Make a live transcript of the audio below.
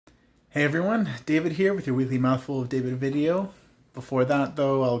Hey everyone, David here with your weekly Mouthful of David video. Before that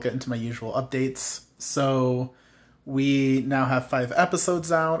though, I'll get into my usual updates. So we now have 5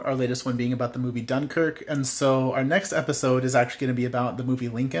 episodes out, our latest one being about the movie Dunkirk, and so our next episode is actually going to be about the movie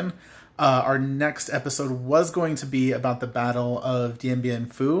Lincoln. Our next episode was going to be about the Battle of Dien Bien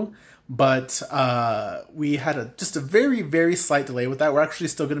Phu, but we had just a very, very slight delay with that. We're actually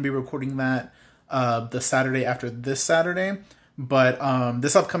still going to be recording that the Saturday after this Saturday. But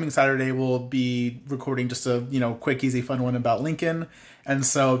this upcoming Saturday we'll be recording just a quick, easy, fun one about Lincoln, and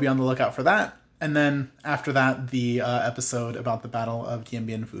so be on the lookout for that. And then after that, the episode about the Battle of Dien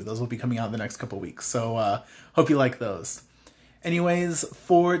Bien Phu. Those will be coming out in the next couple weeks, so hope you like those. Anyways,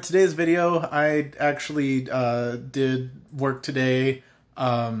 for today's video, I actually did work today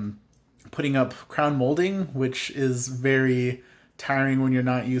putting up crown molding, which is very tiring when you're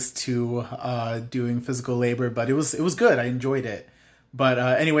not used to doing physical labor, but it was good. I enjoyed it. But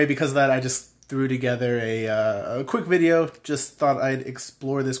anyway, because of that, I just threw together a quick video. Just thought I'd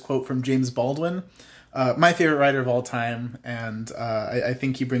explore this quote from James Baldwin, my favorite writer of all time, and I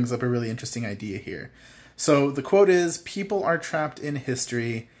think he brings up a really interesting idea here. So the quote is, "People are trapped in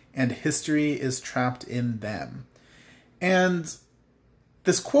history, and history is trapped in them." And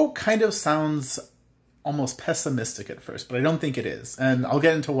this quote kind of sounds almost pessimistic at first, but I don't think it is. And I'll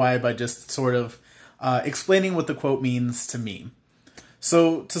get into why by just sort of explaining what the quote means to me.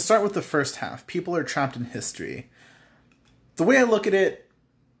 So to start with the first half, people are trapped in history. The way I look at it,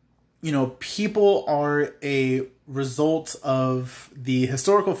 people are a result of the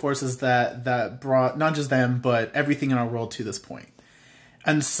historical forces that brought not just them, but everything in our world to this point.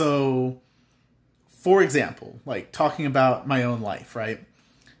 And so, for example, like talking about my own life, right?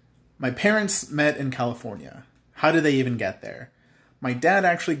 My parents met in California. How did they even get there? My dad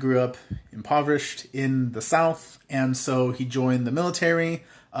actually grew up impoverished in the South, and so he joined the military.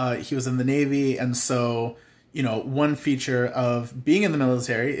 He was in the Navy, and so, one feature of being in the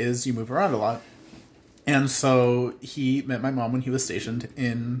military is you move around a lot. And so he met my mom when he was stationed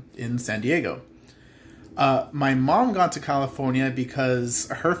in San Diego. My mom got to California because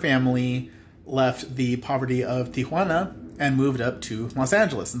her family left the poverty of Tijuana and moved up to Los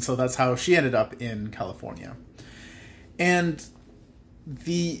Angeles. And so that's how she ended up in California. And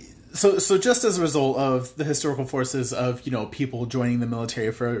so just as a result of the historical forces of, people joining the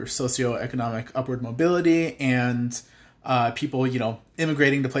military for socioeconomic upward mobility and people,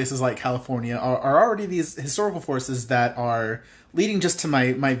 immigrating to places like California are already these historical forces that are leading just to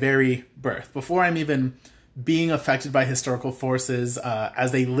my very birth. Before I'm even being affected by historical forces,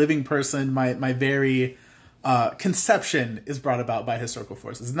 as a living person, my very conception is brought about by historical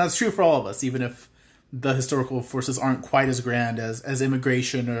forces. And that's true for all of us, even if the historical forces aren't quite as grand as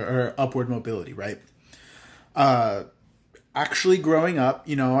immigration or upward mobility, right? Actually growing up,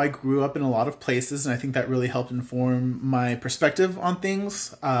 I grew up in a lot of places, and I think that really helped inform my perspective on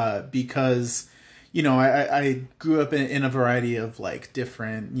things, because, I grew up in a variety of, like,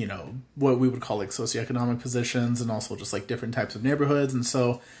 different, what we would call, like, socioeconomic positions, and also just, like, different types of neighborhoods, and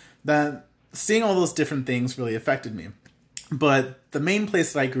so that seeing all those different things really affected me. But the main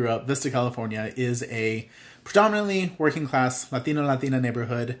place that I grew up, Vista, California, is a predominantly working class Latina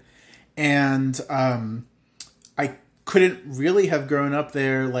neighborhood. And I couldn't really have grown up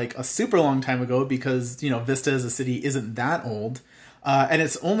there like a super long time ago because, Vista as a city isn't that old. And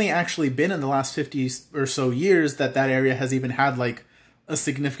it's only actually been in the last 50 or so years that area has even had like a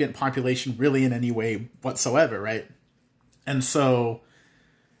significant population really in any way whatsoever, right? And so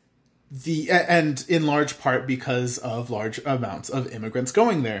and in large part because of large amounts of immigrants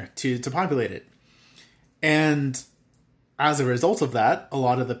going there to populate it. And as a result of that, a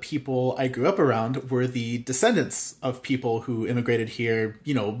lot of the people I grew up around were the descendants of people who immigrated here,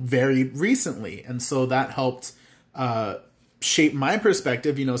 very recently. And so that helped shape my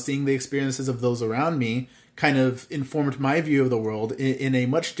perspective, seeing the experiences of those around me kind of informed my view of the world in a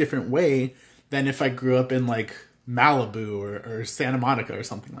much different way than if I grew up in like Malibu or Santa Monica or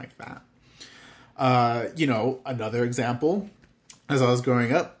something like that. Another example, as I was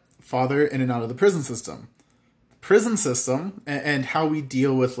growing up, father in and out of the prison system. Prison system and how we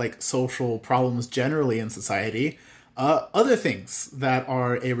deal with like social problems generally in society, other things that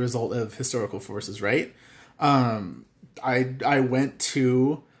are a result of historical forces, right? I went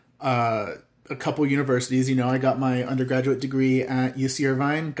to a couple universities. I got my undergraduate degree at UC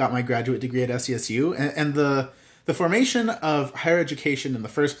Irvine, got my graduate degree at SDSU, and the formation of higher education in the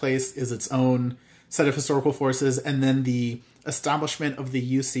first place is its own set of historical forces, and then the establishment of the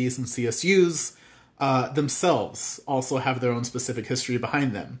UCs and CSUs themselves also have their own specific history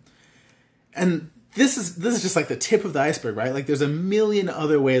behind them. And this is just like the tip of the iceberg, right? Like there's a million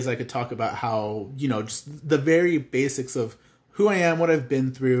other ways I could talk about how, you know, just the very basics of who I am, what I've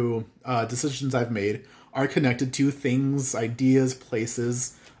been through, decisions I've made are connected to things, ideas,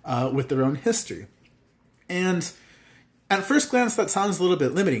 places with their own history. And at first glance, that sounds a little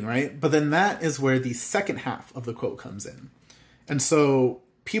bit limiting, right? But then that is where the second half of the quote comes in. And so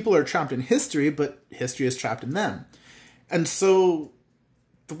people are trapped in history, but history is trapped in them. And so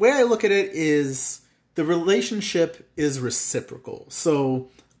the way I look at it is the relationship is reciprocal. So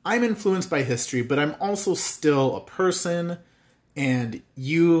I'm influenced by history, but I'm also still a person, and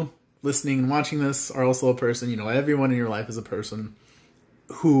you listening and watching this are also a person. You know, everyone in your life is a person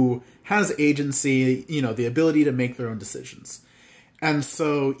who has agency, you know, the ability to make their own decisions. And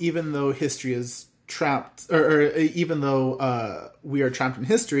so even though history is trapped, or even though we are trapped in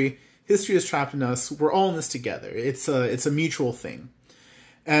history, history is trapped in us. We're all in this together. It's a mutual thing.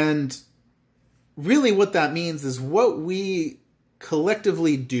 And really what that means is what we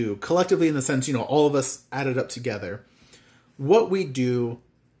collectively do, collectively in the sense, you know, all of us added up together, what we do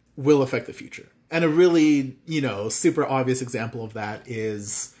will affect the future. And a really, you know, super obvious example of that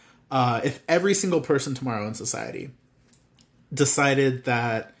is if every single person tomorrow in society decided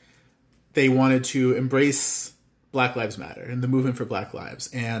that they wanted to embrace Black Lives Matter and the movement for Black lives,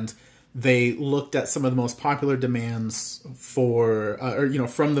 and they looked at some of the most popular demands for, or, you know,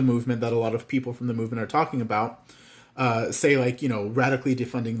 from the movement that a lot of people from the movement are talking about, say like, you know, radically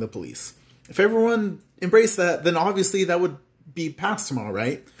defunding the police. If everyone embraced that, then obviously that would be passed tomorrow,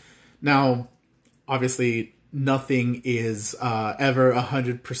 right? Now, obviously, nothing is ever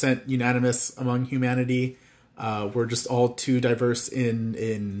 100% unanimous among humanity. We're just all too diverse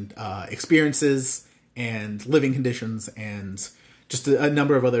in experiences and living conditions and just a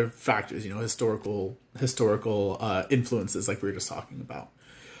number of other factors, you know, historical influences like we were just talking about.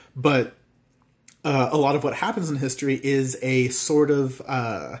 But a lot of what happens in history is a sort of,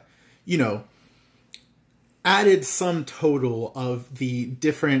 you know, added sum total of the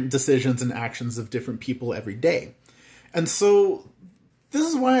different decisions and actions of different people every day. And so this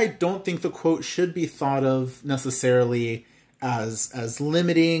is why I don't think the quote should be thought of necessarily as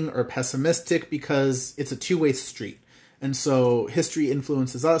limiting or pessimistic, because it's a two-way street. And so history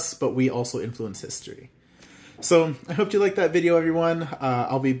influences us, but we also influence history. So I hope you liked that video, everyone.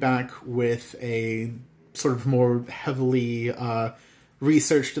 I'll be back with a sort of more heavily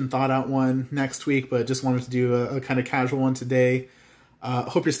researched and thought out one next week, but just wanted to do a kind of casual one today.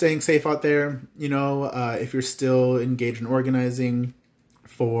 Hope you're staying safe out there. You know, if you're still engaged in organizing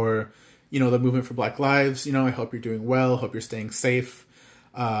for, you know, the movement for Black Lives, you know, I hope you're doing well. Hope you're staying safe.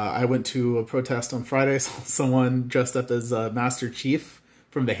 I went to a protest on Friday. Saw someone dressed up as Master Chief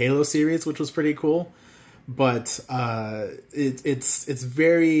from the Halo series, which was pretty cool. But it's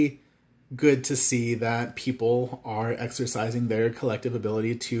very good to see that people are exercising their collective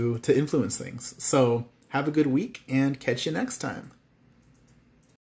ability to influence things. So have a good week and catch you next time.